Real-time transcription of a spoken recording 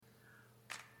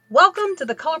Welcome to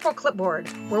the Colorful Clipboard,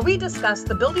 where we discuss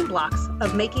the building blocks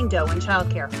of making dough in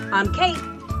childcare. I'm Kate.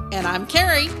 And I'm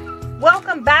Carrie.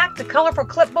 Welcome back to Colorful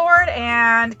Clipboard,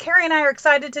 and Carrie and I are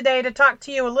excited today to talk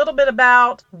to you a little bit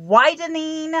about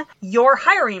widening your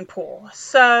hiring pool.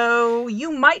 So you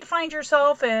might find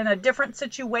yourself in a different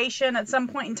situation at some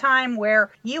point in time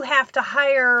where you have to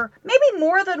hire maybe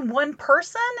more than one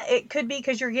person. It could be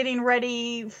because you're getting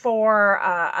ready for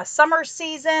a summer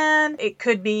season. It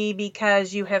could be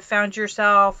because you have found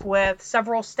yourself with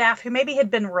several staff who maybe had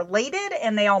been related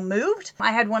and they all moved.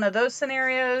 I had one of those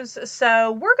scenarios.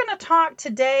 So we're going to talk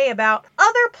today about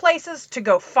other places to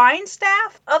go find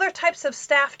staff, other types of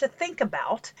staff to think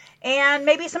about, and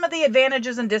maybe some of the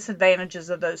advantages and disadvantages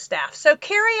of those staff. So,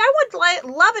 Carrie, I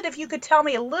would love it if you could tell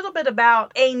me a little bit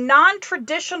about a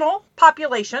non-traditional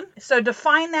population. So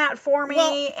define that for me.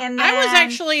 Well, and then... I was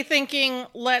actually thinking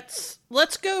let's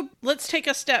take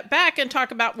a step back and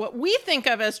talk about what we think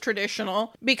of as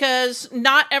traditional, because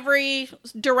not every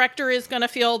director is going to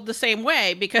feel the same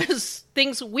way, because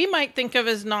things we might think of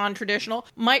as non-traditional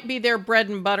might be their bread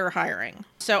and butter hiring.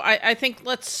 So I think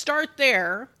let's start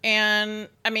there. And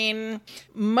I mean,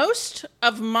 most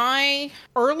of my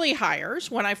early hires,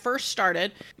 when I first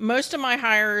started, most of my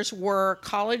hires were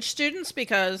college students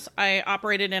because I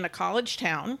operated in a college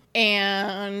town,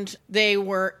 and they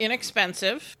were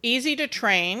inexpensive, easy to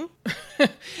train,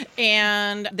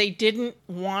 and they didn't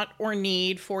want or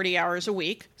need 40 hours a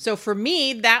week. So for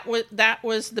me, that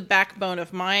was the backbone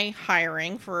of my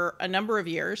hiring for a number of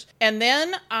years. And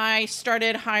then I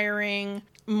started hiring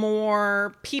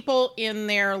more people in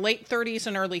their late 30s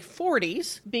and early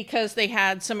 40s because they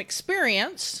had some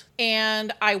experience,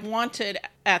 and I wanted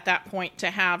at that point to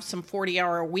have some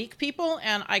 40-hour-a-week people,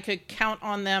 and I could count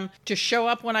on them to show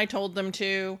up when I told them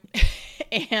to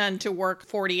and to work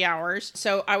 40 hours.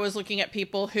 So I was looking at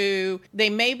people who they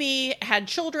maybe had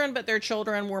children, but their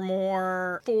children were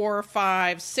more 4,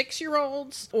 5,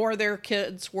 6-year-olds, or their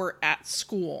kids were at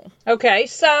school. Okay,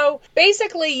 so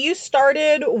basically you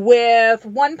started with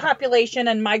one population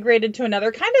and migrated to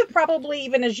another, kind of probably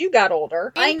even as you got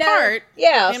older. In part.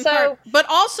 But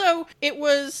also it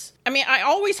was, I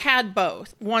always had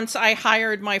both. Once I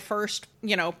hired my first,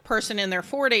 person in their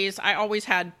 40s, I always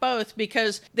had both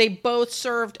because they both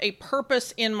served a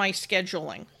purpose in my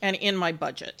scheduling and in my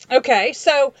budget. Okay,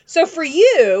 so for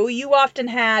you often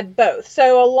had both.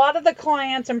 So a lot of the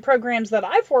clients and programs that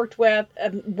I've worked with,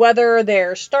 whether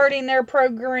they're starting their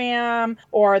program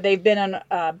or they've been in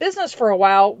business for a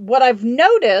while, what I've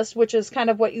noticed, which is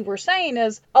kind of what you were saying,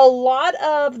 is a lot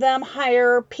of them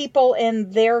hire people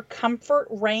in their comfort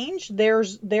range,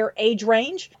 their age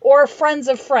range, or friends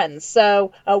of friends. So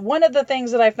one of the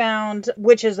things that I found,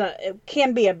 which is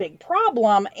can be a big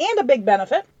problem and a big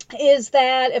benefit, is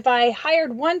that if I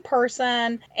hired one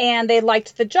person and they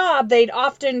liked the job, they'd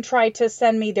often try to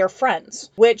send me their friends,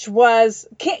 which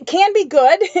can be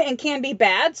good and can be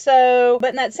bad. So,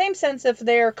 but in that same sense, if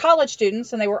they're college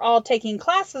students and they were all taking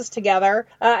classes together,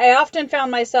 I often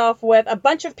found myself with a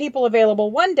bunch of people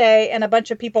available one day and a bunch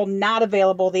of people not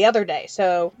available the other day.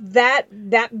 So that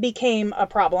became a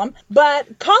problem.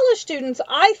 But college students,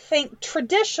 I think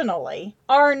traditionally,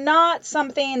 are not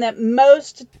something that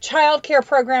most childcare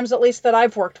programs, at least that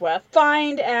I've worked with,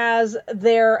 find as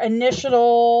their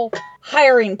initial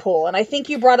hiring pool. And I think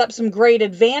you brought up some great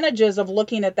advantages of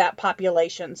looking at that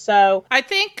population. So I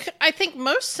think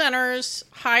most centers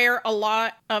hire a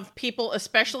lot of people,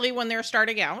 especially when they're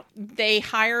starting out. They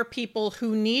hire people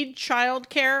who need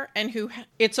childcare and who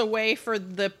it's a way for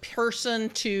the person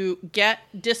to get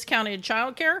discounted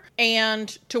childcare and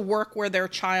to work where their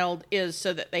child is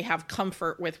so that they have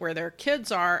comfort with where their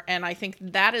kids are. And I think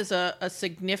that is a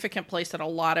significant place that a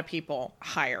lot of people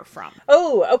hire from.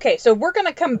 Oh, okay. So we're going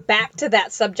to come back to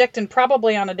that subject and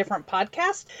probably on a different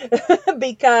podcast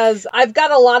because I've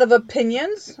got a lot of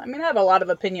opinions. I have a lot of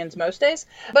opinions most days,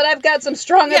 but I've got some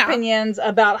strong opinions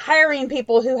about hiring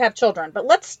people who have children. But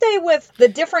let's stay with the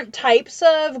different types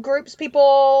of groups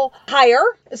people hire.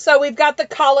 So we've got the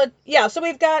college. Yeah. So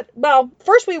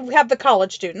first we have the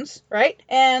college students, right?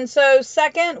 And so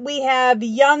second, we have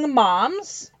young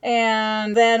moms.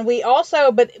 And then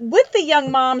but with the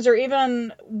young moms, or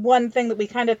even one thing that we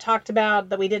kind of talked about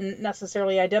that we didn't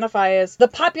necessarily identify, is the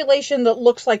population that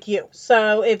looks like you.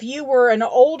 So if you were an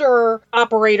older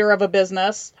operator of a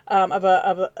business,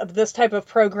 of this type of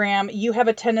program, you have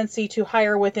a tendency to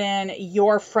hire within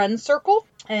your friend circle.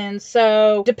 And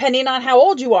so, depending on how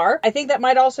old you are, I think that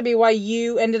might also be why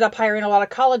you ended up hiring a lot of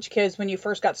college kids when you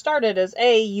first got started, is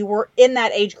you were in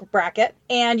that age bracket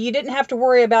and you didn't have to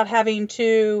worry about having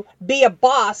to be a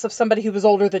boss of somebody who was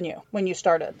older than you when you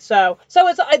started. So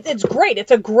it's great.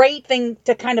 It's a great thing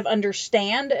to kind of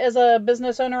understand as a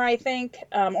business owner, I think,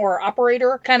 or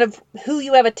operator, kind of who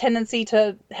you have a tendency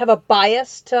to have a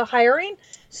bias to hiring.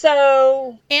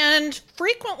 So, and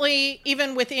frequently,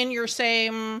 even within your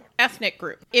same ethnic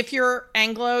group, if you're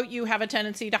Anglo, you have a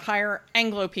tendency to hire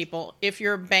Anglo people. If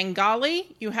you're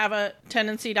Bengali, you have a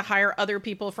tendency to hire other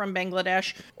people from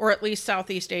Bangladesh or at least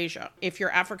Southeast Asia. If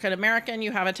you're African American,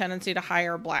 you have a tendency to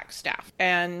hire Black staff.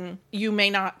 And you may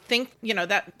not think,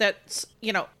 that's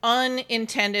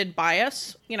unintended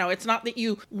bias. It's not that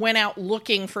you went out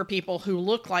looking for people who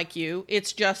look like you.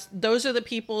 It's just those are the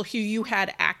people who you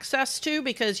had access to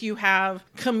because you have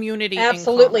community.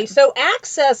 Absolutely. So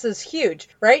access is huge,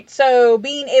 right? So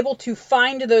being able to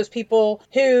find those people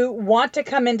who want to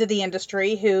come into the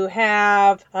industry, who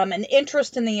have an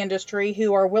interest in the industry,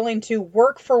 who are willing to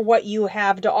work for what you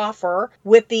have to offer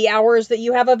with the hours that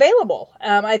you have available.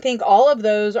 I think all of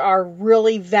those are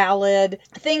really valid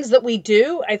things that we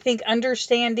do. I think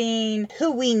understanding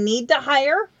who we need to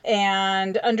hire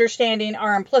and understanding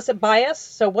our implicit bias.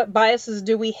 So what biases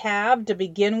do we have to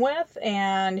begin with,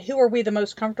 and who are we the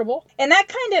most comfortable? And that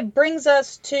kind of brings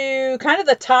us to kind of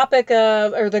the topic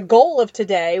of, or the goal of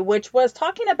today, which was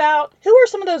talking about who are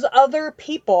some of those other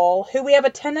people who we have a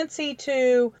tendency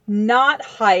to not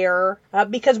hire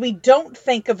because we don't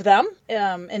think of them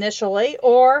initially,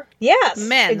 or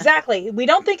men. Exactly. We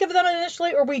don't think of them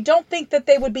initially, or we don't think that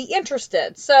they would be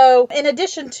interested. So in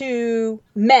addition to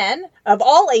men of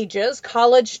all ages,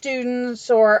 college students,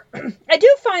 or I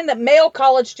do find that male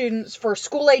college students for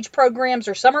school age programs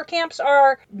or summer camps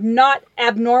are not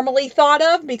abnormally thought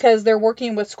of because they're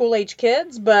working with school age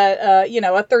kids. But,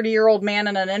 a 30-year-old man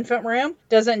in an infant room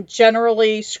doesn't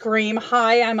generally scream,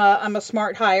 "Hi, I'm a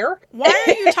smart hire." Why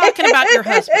are you talking about your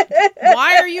husband?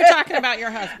 Why are you talking about your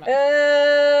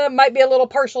husband? Might be a little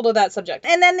partial to that subject.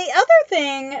 And then the other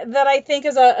thing that I think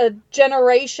is a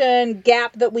generation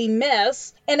gap that we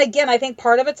miss, and again, I think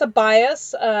part of it's a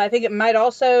bias. I think it might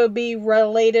also be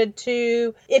related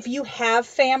to if you have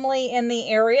family in the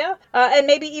area, and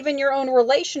maybe even your own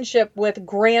relationship with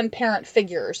grandparent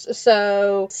figures.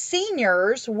 So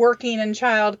seniors working in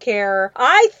childcare,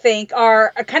 I think,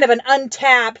 are a kind of an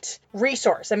untapped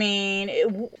resource. And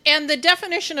the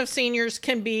definition of seniors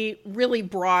can be really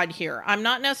broad here. I'm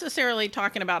not necessarily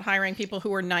talking about hiring people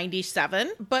who are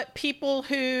 97, but people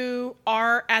who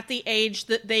are at the age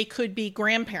that they could be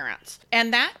grandparents.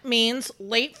 And that means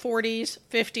late 40s,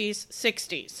 50s,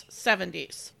 60s,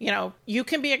 70s. You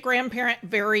can be a grandparent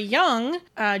very young.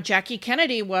 Jackie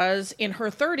Kennedy was in her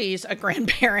 30s a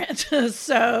grandparent.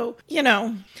 So,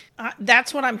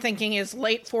 that's what I'm thinking is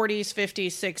late 40s, 50s,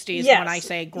 60s when I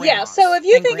say grandmas. Yeah, so if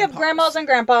you think of grandmas and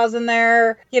grandpas in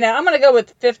there, I'm going to go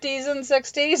with 50s and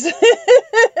 60s.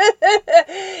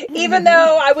 Even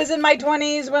though I was in my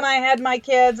 20s when I had my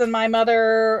kids and my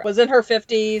mother was in her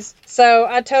 50s. So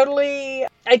I totally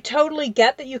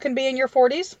get that you can be in your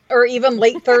 40s or even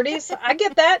late 30s. I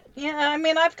get that. Yeah,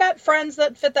 I've got friends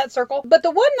that fit that circle. But the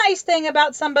one nice thing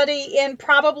about somebody in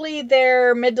probably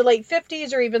their mid to late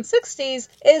 50s or even 60s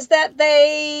is that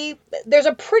there's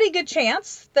a pretty good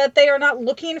chance that they are not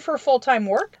looking for full-time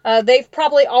work. They've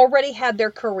probably already had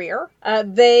their career.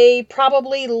 They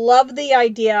probably love the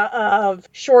idea of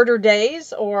shorter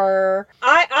days, or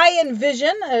I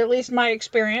envision, at least my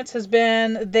experience has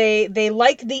been, they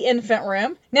like the infant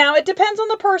room. Now, it depends on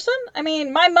the person.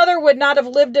 My mother would not have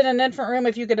lived in an infant room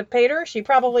if you could have paid her. She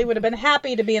probably would have been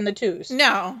happy to be in the twos.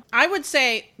 No, I would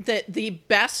say that the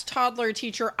best toddler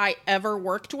teacher I ever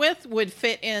worked with would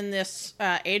fit in this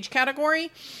age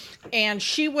category. And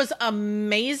she was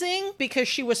amazing because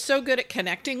she was so good at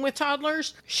connecting with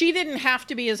toddlers. She didn't have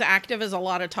to be as active as a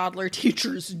lot of toddler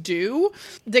teachers do.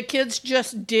 The kids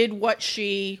just did what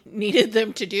she needed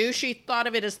them to do. She thought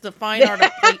of it as the fine art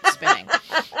of plate spinning.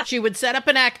 She would set up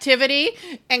an activity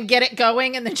and get it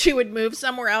going, and then she would move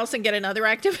somewhere else and get another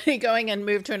activity going and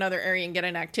move to another area and get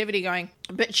an activity going.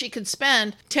 But she could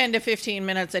spend 10 to 15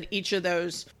 minutes at each of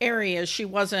those areas. She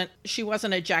wasn't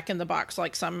a jack in the box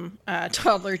like some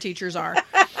toddler teachers are.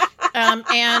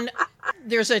 And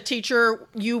There's a teacher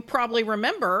you probably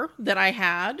remember that I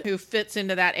had who fits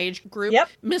into that age group. Yep.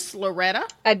 Miss Loretta.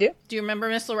 I do. Do you remember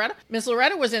Miss Loretta? Miss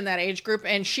Loretta was in that age group,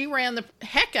 and she ran the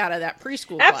heck out of that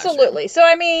preschool Absolutely. classroom. So,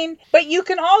 I mean, but you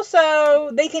can also,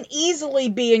 they can easily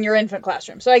be in your infant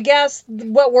classroom. So I guess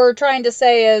what we're trying to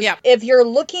say is if you're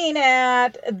looking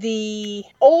at the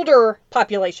older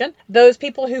population, those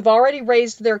people who've already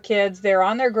raised their kids, they're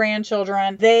on their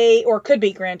grandchildren, or could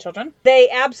be grandchildren, they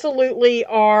absolutely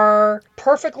are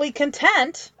perfectly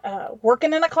content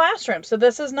working in a classroom. So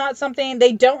this is not something,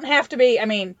 they don't have to be, I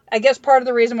mean, I guess part of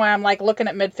the reason why I'm like looking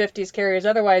at mid-50s carriers,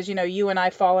 otherwise, you know, you and I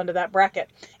fall into that bracket.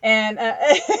 And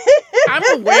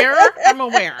I'm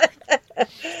aware.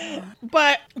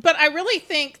 But I really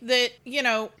think that, you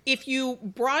know, if you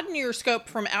broaden your scope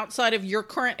from outside of your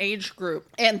current age group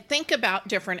and think about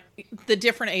the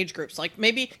different age groups, like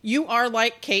maybe you are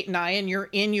like Kate and I, and you're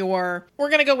in your, we're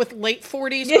going to go with late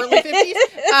 40s, early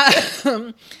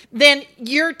 50s, then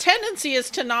your tendency is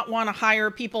to not want to hire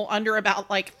people under about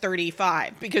like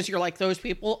 35 because you're like, those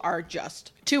people are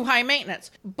just too high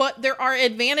maintenance. But there are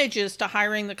advantages to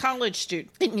hiring the college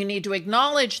student. And you need to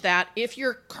acknowledge that if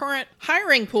your current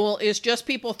hiring pool is just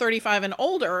people 35 and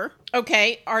older,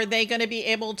 okay, are they going to be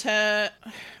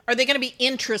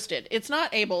interested? It's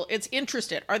not able, it's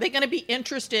interested. Are they going to be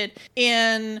interested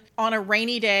in, on a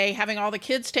rainy day, having all the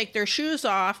kids take their shoes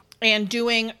off and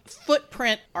doing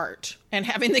footprint art and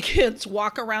having the kids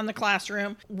walk around the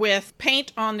classroom with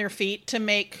paint on their feet to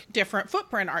make different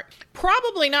footprint art?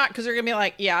 Probably not, because they're going to be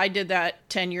like, yeah, I did that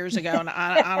 10 years ago and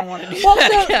I don't want to do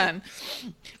that again.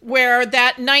 Where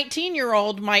that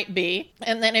 19-year-old might be.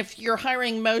 And then if you're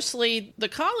hiring mostly the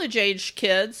college age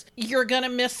kids, you're going to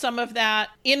miss some of that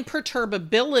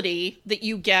imperturbability that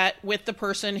you get with the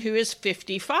person who is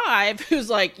 55, who's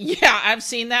like, yeah, I've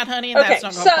seen that, honey, and that's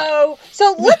not going to fly.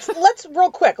 So let's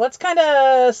real quick, let's kind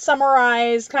of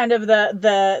summarize kind of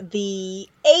the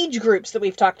age groups that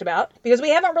we've talked about, because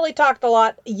we haven't really talked a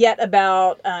lot yet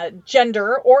about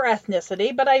gender or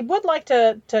ethnicity, but I would like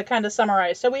to kind of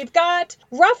summarize. So we've got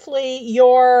roughly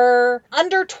your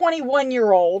under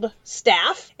 21-year-old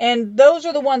staff, and those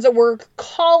are the ones that we're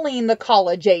calling the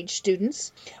college age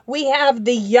students. We have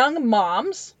the young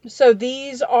moms. So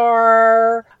these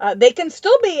are, they can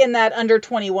still be in that under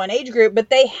 21 age group, but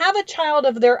they have a child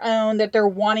of their own that they're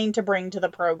wanting to bring to the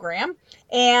program.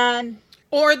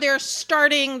 Or they're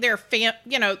starting their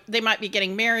they might be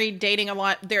getting married, dating a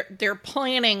lot. They're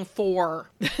planning for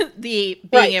being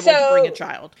able to bring a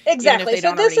child. Exactly.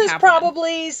 So this is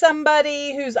probably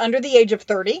somebody who's under the age of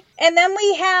 30. And then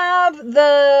we have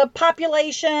the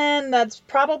population that's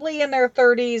probably in their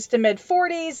 30s to mid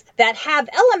 40s that have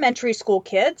elementary school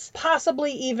kids,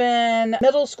 possibly even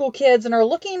middle school kids, and are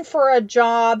looking for a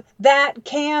job that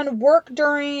can work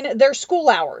during their school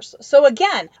hours. So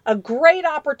again, a great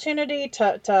opportunity to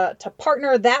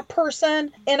partner that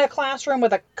person in a classroom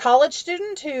with a college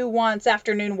student who wants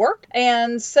afternoon work.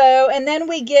 And then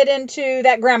we get into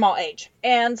that grandma age.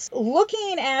 And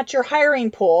looking at your hiring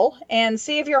pool and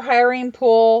see if your hiring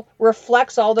pool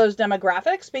reflects all those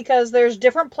demographics, because there's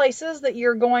different places that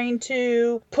you're going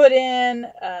to put in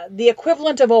the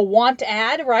equivalent of a want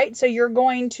ad, right? So you're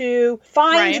going to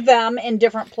find them in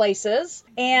different places,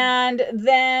 and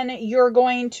then you're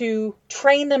going to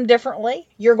train them differently.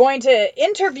 You're going to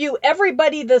interview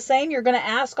everybody the same. You're going to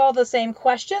ask all the same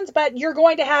questions, but you're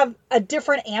going to have a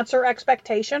different answer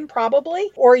expectation probably,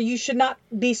 or you should not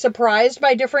be surprised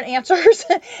by different answers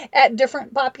at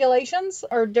different populations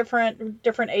or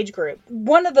different age group.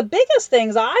 One of the biggest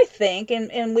things I think,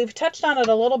 and we've touched on it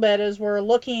a little bit as we're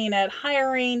looking at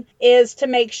hiring, is to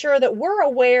make sure that we're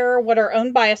aware what our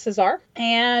own biases are.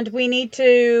 And we need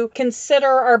to consider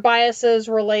our biases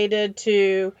related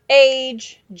to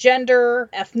age, gender,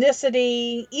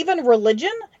 ethnicity, even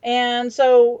religion. And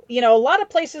so, a lot of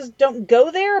places don't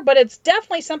go there, but it's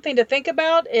definitely something to think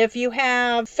about if you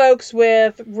have folks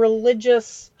with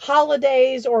religious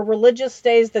holidays or religious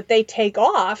days that they take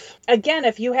off. Again,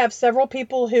 if you have several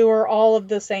people who are all of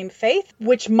the same faith,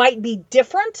 which might be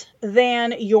different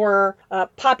than your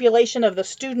population of the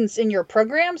students in your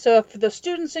program. So if the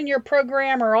students in your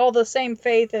program are all the same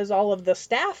faith as all of the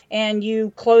staff and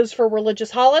you close for religious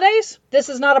holidays, this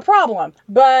is not a problem.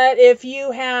 But if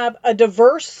you have a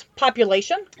diverse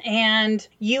population and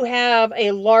you have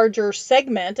a larger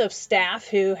segment of staff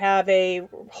who have a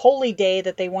holy day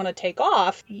that they want to take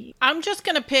off. I'm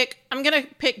going to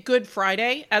pick Good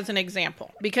Friday as an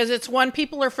example because it's one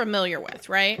people are familiar with,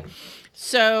 right?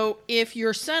 So if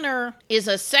your center is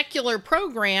a secular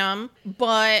program,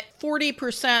 but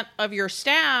 40% of your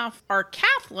staff are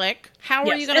Catholic, how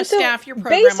are you going to staff your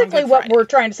program basically on Good what Friday? we're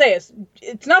trying to say is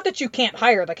it's not that you can't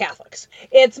hire the Catholics.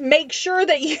 It's make sure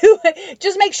that you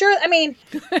just make sure, I mean,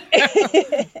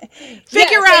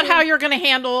 figure out how you're going to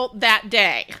handle that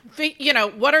day.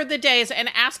 What are the days? And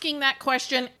asking that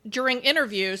question during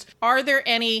interviews, are there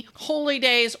any holy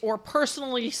days or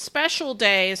personally special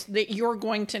days that you're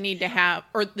going to need to have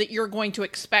or that you're going to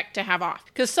expect to have off?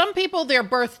 Because some people, their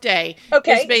birthday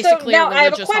is basically so now a religious I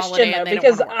have a question, holiday. though,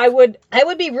 because I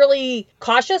would be really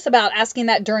cautious about asking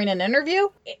that during an interview.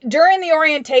 During the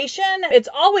orientation, it's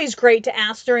always great to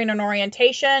ask during an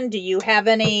orientation, do you have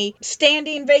any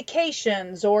standing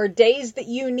vacations or days that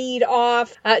you need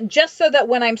off? Just so that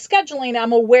when I'm scheduling,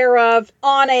 I'm aware of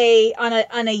on a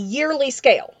yearly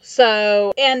scale.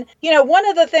 So, and one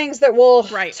of the things that we'll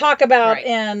talk about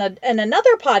in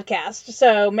another podcast,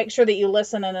 so make sure that you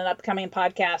listen in an upcoming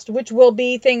podcast, which will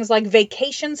be things like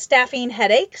vacation staffing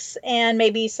headaches and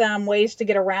maybe some ways to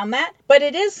get around that. But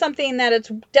it is something that it's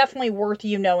definitely worth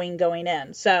you knowing going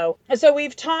in. So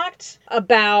we've talked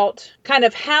about kind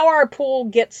of how our pool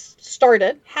gets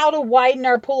started, how to widen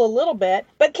our pool a little bit.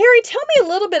 But Carrie, tell me a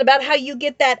little bit about how you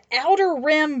get that outer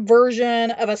rim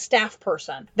version of a staff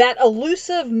person, that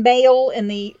elusive male in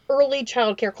the early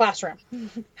childcare classroom.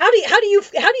 How do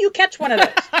you catch one of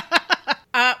those?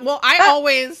 Well, I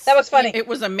always... That was funny. It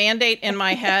was a mandate in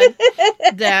my head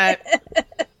that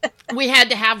we had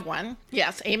to have one.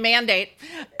 Yes, a mandate.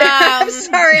 I'm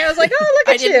sorry. I was like, oh,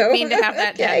 look at you. I didn't mean to have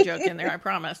that dad joke in there, I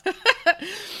promise.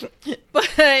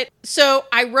 But so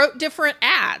I wrote different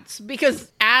ads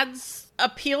because ads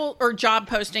appeal, or job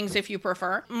postings if you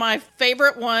prefer. My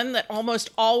favorite one that almost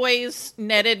always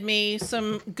netted me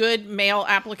some good male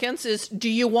applicants is, do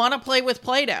you want to play with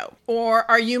Play-Doh? Or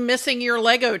are you missing your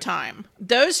Lego time?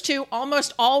 Those two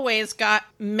almost always got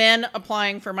men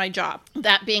applying for my job.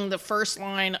 That being the first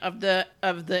line of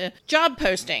the job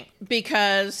posting,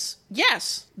 because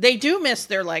yes, they do miss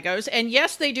their Legos, and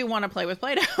yes, they do want to play with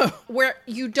Play-Doh, where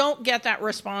you don't get that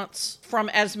response from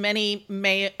as many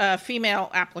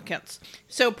female applicants.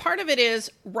 So part of it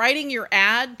is writing your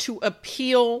ad to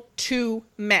appeal to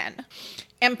men.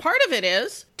 And part of it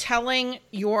is telling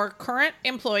your current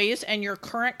employees and your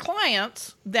current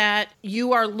clients that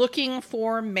you are looking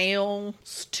for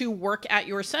males to work at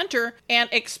your center and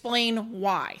explain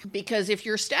why. Because if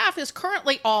your staff is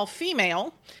currently all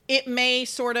female, it may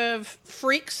sort of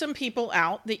freak some people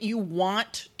out that you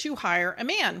want to hire a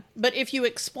man. But if you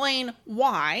explain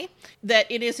why, that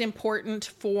it is important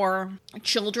for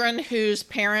children whose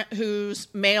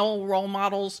male role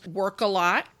models work a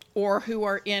lot, or who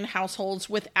are in households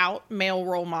without male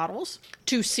role models,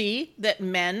 to see that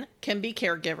men can be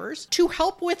caregivers, to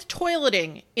help with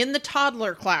toileting in the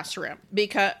toddler classroom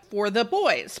for the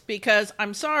boys, because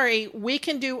I'm sorry, we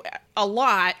can do a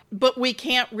lot, but we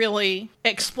can't really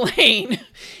explain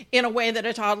in a way that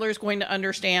a toddler is going to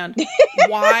understand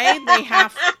why they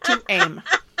have to aim.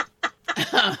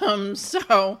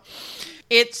 So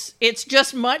it's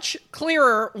just much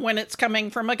clearer when it's coming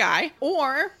from a guy.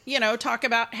 Or, talk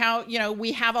about how,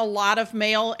 we have a lot of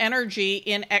male energy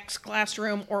in X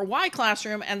classroom or Y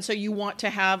classroom, and so you want to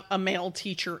have a male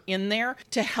teacher in there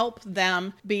to help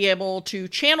them be able to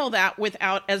channel that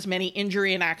without as many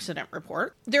injury and accident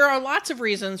report. There are lots of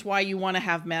reasons why you want to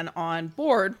have men on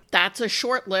board. That's a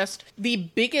short list. The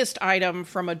biggest item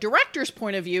from a director's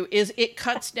point of view is it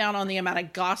cuts down on the amount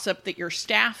of gossip that your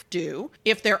staff do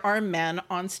if there are men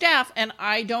on staff. And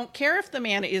I don't care if the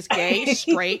man is gay,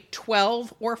 straight,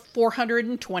 12, or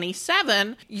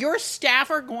 427. Your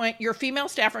female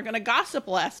staff are going to gossip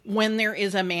less when there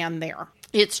is a man there.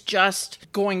 It's just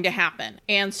going to happen.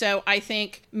 And so I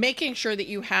think making sure that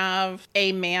you have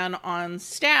a man on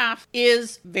staff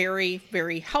is very,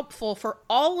 very helpful for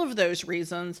all of those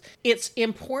reasons. It's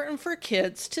important for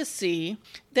kids to see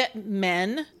that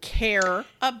men care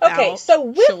about Okay, so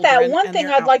with that, one thing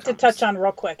I'd like to outcomes. touch on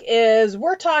real quick is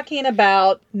we're talking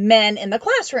about men in the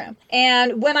classroom.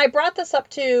 And when I brought this up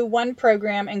to one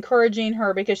program, encouraging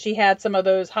her because she had some of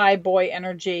those high boy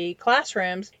energy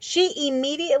classrooms, she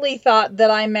immediately thought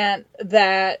that I meant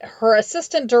that her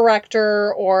assistant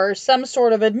director or some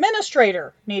sort of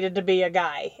administrator needed to be a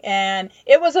guy. And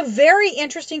it was a very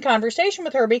interesting conversation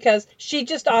with her because she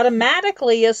just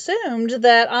automatically assumed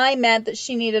that I meant that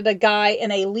she needed a guy in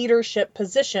a leadership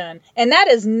position. And that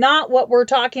is not what we're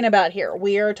talking about here.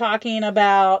 We are talking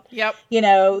about,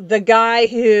 the guy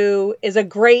who is a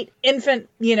great infant,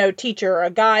 teacher, a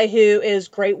guy who is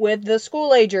great with the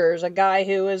school agers, a guy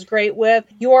who is great with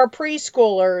your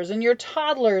preschoolers and your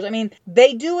toddlers. I mean,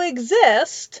 they do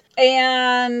exist.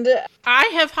 And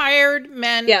I have hired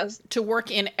men yes. to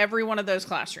work in every one of those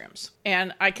classrooms.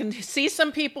 And I can see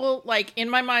some people, like in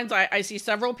my mind's eye, I see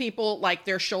several people like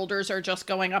their shoulders are just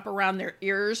going up around their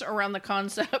ears around the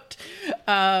concept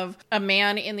of a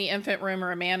man in the infant room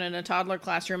or a man in a toddler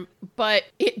classroom. But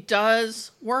it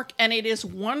does work, and it is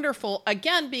wonderful,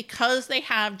 again, because they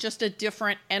have just a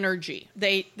different energy.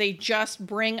 They just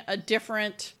bring a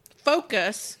different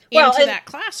focus into that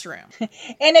classroom.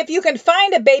 And if you can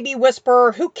find a baby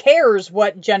whisperer, who cares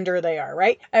what gender they are,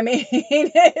 right? I mean,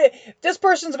 this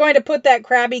person's going to put that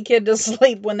crabby kid to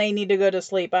sleep when they need to go to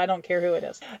sleep. I don't care who it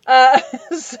is.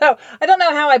 So I don't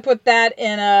know how I put that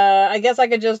in I guess I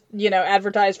could just,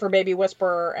 advertise for baby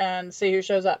whisperer and see who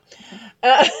shows up.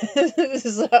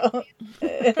 So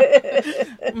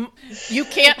you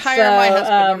can't hire my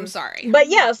husband. I'm sorry. But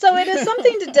yeah, so it is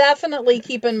something to definitely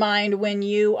keep in mind when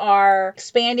you are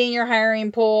expanding your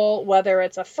hiring pool, whether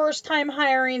it's a first-time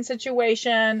hiring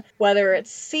situation, whether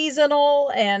it's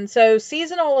seasonal. And so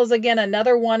seasonal is, again,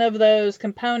 another one of those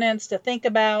components to think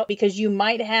about, because you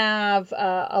might have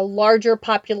a larger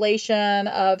population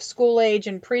of school age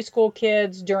and preschool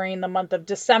kids during the month of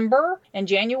December and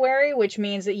January, which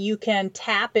means that you can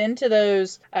tap into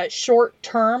those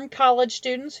short-term college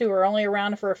students who are only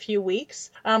around for a few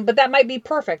weeks. But that might be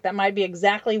perfect. That might be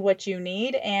exactly what you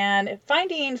need. And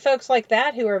finding folks like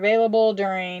that who are available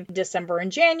during December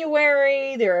and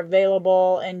January, they're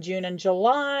available in June and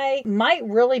July, might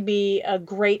really be a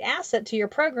great asset to your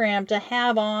program to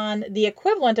have on the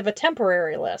equivalent of a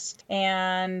temporary list.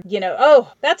 And,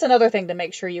 that's another thing to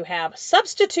make sure you have.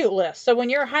 Substitute lists. So when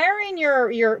you're hiring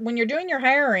when you're doing your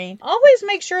hiring, always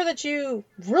make sure that you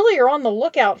really are on the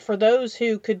lookout for those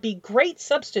who could be great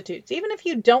substitutes. Even if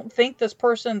you don't think this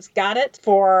person's got it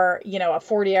for, a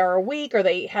 40-hour week, or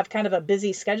they have kind of a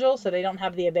busy schedule, so they don't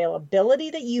have the availability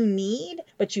that you need,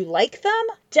 but you like them,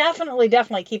 definitely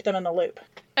keep them in the loop.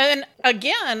 And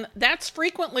again, that's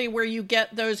frequently where you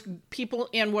get those people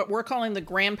in what we're calling the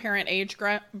grandparent age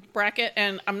bracket.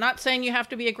 And I'm not saying you have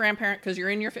to be a grandparent because you're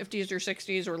in your 50s or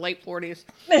 60s or late 40s.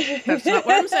 That's not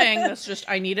what I'm saying. That's just,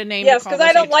 I need a name. Yes, because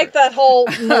I don't like that whole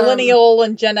millennial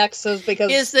and Gen X's,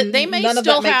 because is that they may none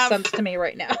still of that makes sense to me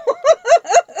right now.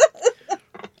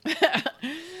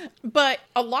 But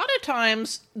a lot of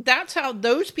times, that's how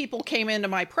those people came into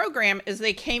my program, is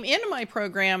they came into my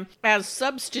program as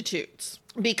substitutes,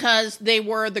 because they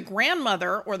were the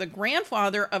grandmother or the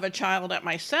grandfather of a child at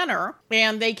my center,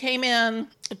 and they came in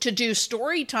to do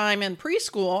story time in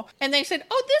preschool, and they said,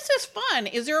 "Oh, this is fun.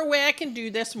 Is there a way I can do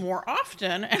this more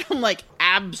often?" And I'm like,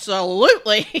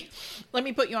 absolutely. Let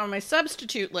me put you on my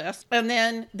substitute list. And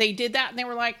then they did that, and they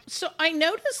were like, "So I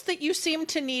noticed that you seem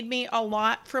to need me a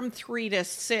lot from 3 to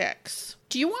 6.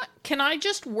 Can I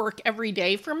just work every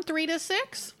day from 3 to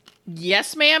 6?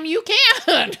 Yes, ma'am, you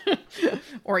can.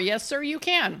 Or yes, sir, you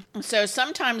can. So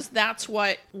sometimes that's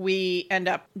what we end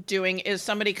up doing, is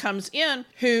somebody comes in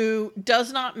who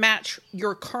does not match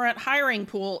your current hiring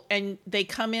pool, and they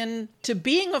come in to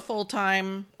being a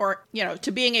full-time or,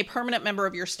 to being a permanent member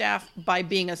of your staff by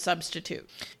being a substitute.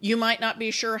 You might not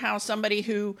be sure how somebody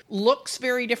who looks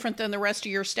very different than the rest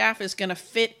of your staff is going to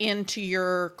fit into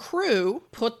your crew.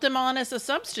 Put them on as a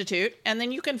substitute, and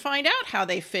then you can find out how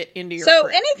they fit into your crew. So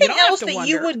anything else that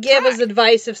you would give as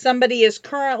advice if somebody is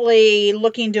currently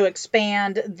looking to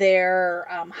expand their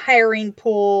hiring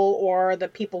pool or the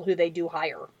people who they do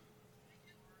hire?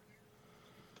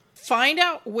 Find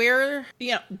out where,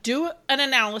 do an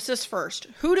analysis first.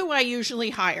 Who do I usually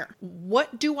hire?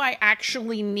 What do I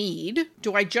actually need?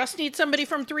 Do I just need somebody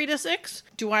from 3 to 6?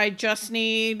 Do I just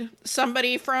need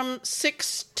somebody from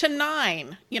 6 to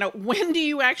 9? When do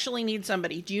you actually need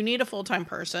somebody? Do you need a full-time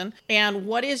person? And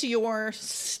what is your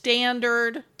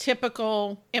standard,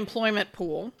 typical employment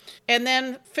pool? And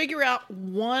then figure out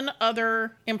one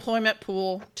other employment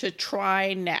pool to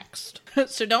try next.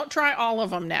 So don't try all of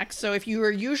them next. So if you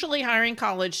are usually hiring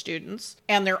college students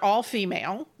and they're all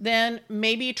female, then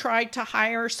maybe try to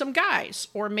hire some guys,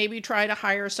 or maybe try to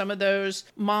hire some of those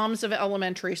moms of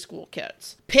elementary school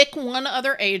kids. Pick one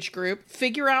other age group,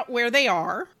 figure out where they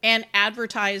are, and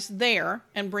advertise there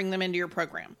and bring them into your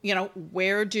program.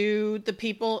 Where do the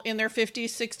people in their 50s,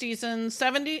 60s, and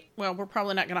 70s, well, we're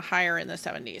probably not going to hire in the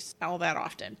 70s all that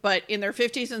often, but in their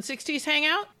 50s and 60s hang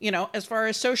out? As far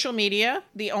as social media,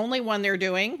 the only one they're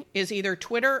doing is either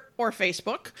Twitter or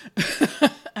Facebook.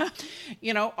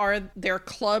 Are there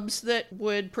clubs that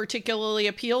would particularly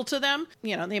appeal to them?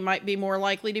 They might be more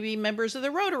likely to be members of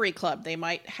the Rotary Club. They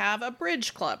might have a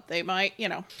bridge club. They might,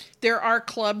 there are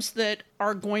clubs that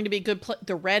are going to be good.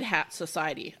 The Red Hat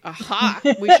Society. Aha!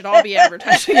 We should all be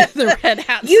advertising the Red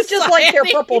Hat Society. You just like their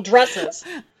purple dresses.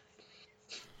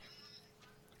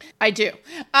 I do.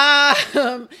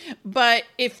 But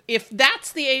if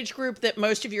that's the age group that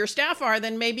most of your staff are,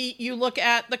 then maybe you look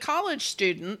at the college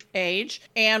student age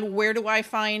and where do I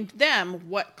find them?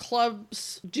 What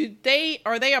clubs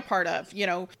are they a part of?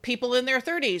 People in their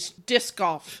 30s, disc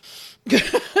golf.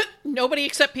 Nobody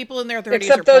except people in their 30s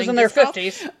except those in their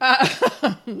 50s.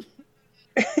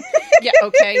 Yeah,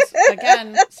 okay.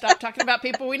 Again, stop talking about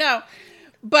people we know.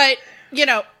 But,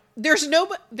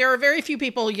 there are very few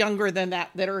people younger than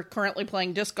that are currently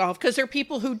playing disc golf, because there are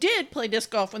people who did play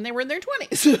disc golf when they were in their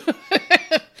 20s.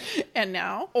 And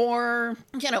now, or,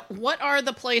 what are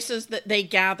the places that they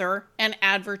gather and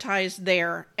advertise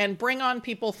there and bring on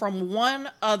people from one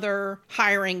other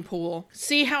hiring pool,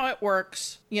 see how it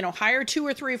works, hire 2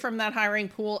 or 3 from that hiring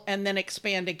pool and then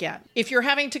expand again. If you're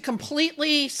having to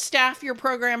completely staff your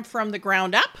program from the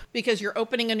ground up because you're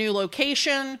opening a new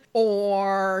location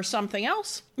or something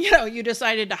else, you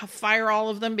decided to fire all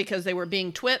of them because they were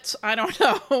being twits, I don't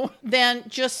know, then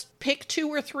just pick 2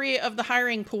 or 3 of the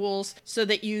hiring pools so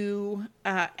that you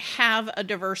have a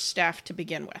diverse staff to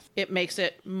begin with. It makes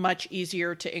it much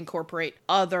easier to incorporate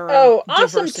other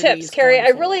awesome tips, Carrie. I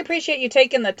really appreciate you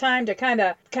taking the time to kind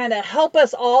of help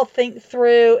us all think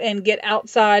through and get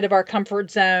outside of our comfort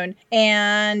zone.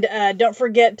 And don't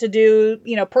forget to do,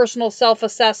 personal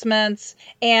self-assessments.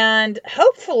 And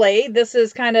hopefully this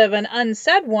is kind of an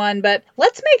unsaid one, but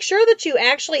let's make sure that you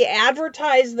actually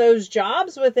advertise those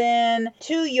jobs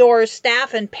to your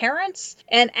staff and parents,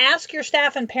 and ask your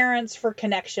staff and parents for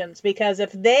connections, because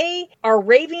if they are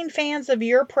raving fans of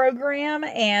your program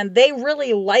and they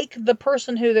really like the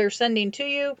person who they're sending to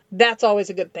you, that's always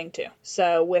a good thing too.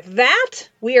 So with that,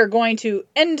 we are going to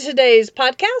end today's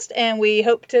podcast, and we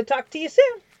hope to talk to you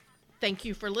soon. Thank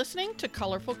you for listening to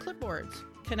Colorful Clipboards.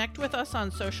 Connect with us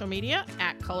on social media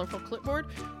at Colorful Clipboard,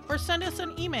 or send us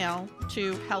an email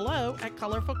to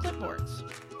hello@colorfulclipboards.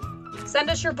 Send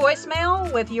us your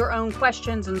voicemail with your own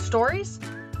questions and stories.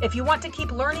 If you want to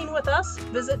keep learning with us,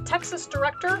 visit Texas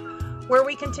Director, where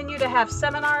we continue to have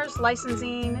seminars,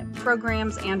 licensing,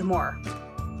 programs, and more.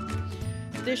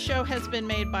 This show has been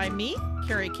made by me,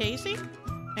 Carrie Casey,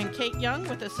 and Kate Young,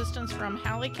 with assistance from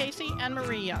Hallie Casey and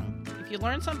Marie Young. If you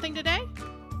learned something today,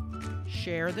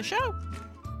 share the show.